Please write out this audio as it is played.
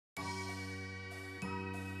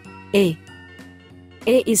A.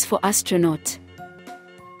 A is for astronaut.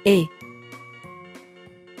 A.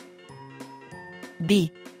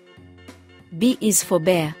 B. B is for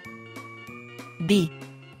bear. B.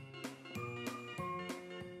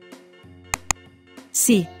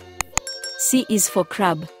 C. C is for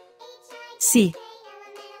crab. C.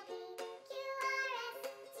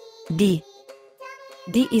 D.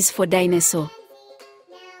 D is for dinosaur.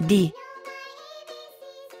 D.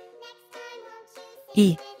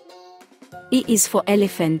 E. E is for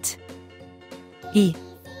elephant. E.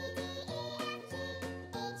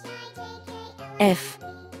 F.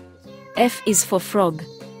 F is for frog.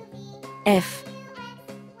 F.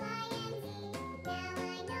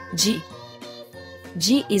 G.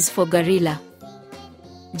 G is for gorilla.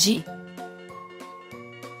 G.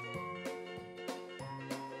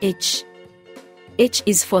 H. H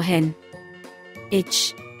is for hen.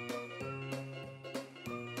 H.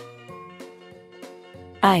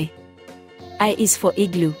 I. I is for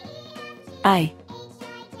igloo. I.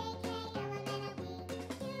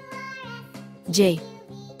 J.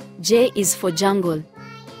 J is for jungle.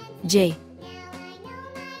 J.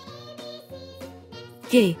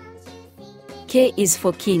 K. K is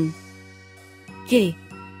for king. K.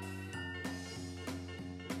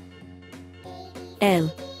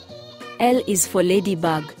 L. L is for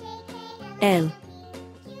ladybug. L.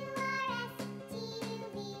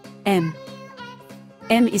 M.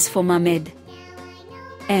 M is for mermaid.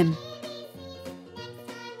 M.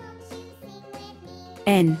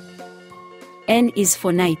 N. N is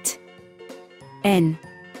for night. N.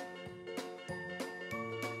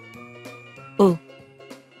 O.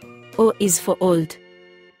 O is for old.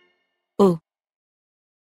 O.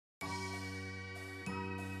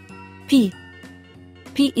 P.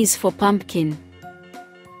 P is for pumpkin.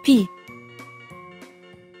 P.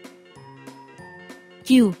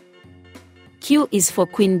 Q. Q is for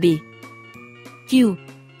queen bee. Q.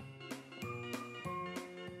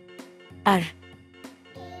 R.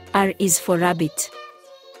 R is for rabbit.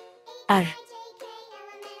 R.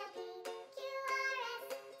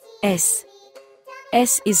 S.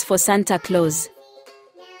 S is for Santa Claus.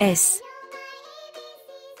 S.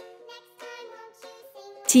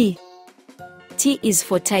 T. T is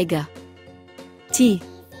for tiger. T.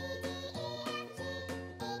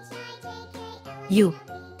 U.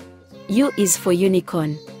 U is for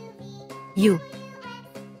unicorn. U.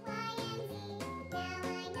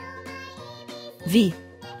 V.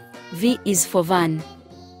 V is for van.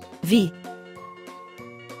 V.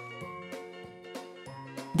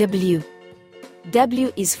 W.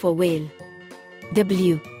 W is for whale.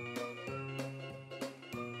 W.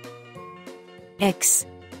 X.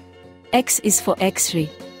 X is for X-ray.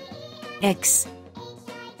 X.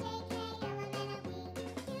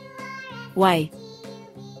 Y.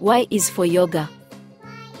 Y is for yoga.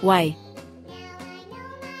 Y.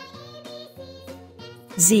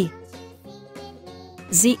 Z.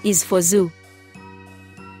 Z is for zoo.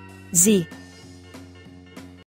 Z.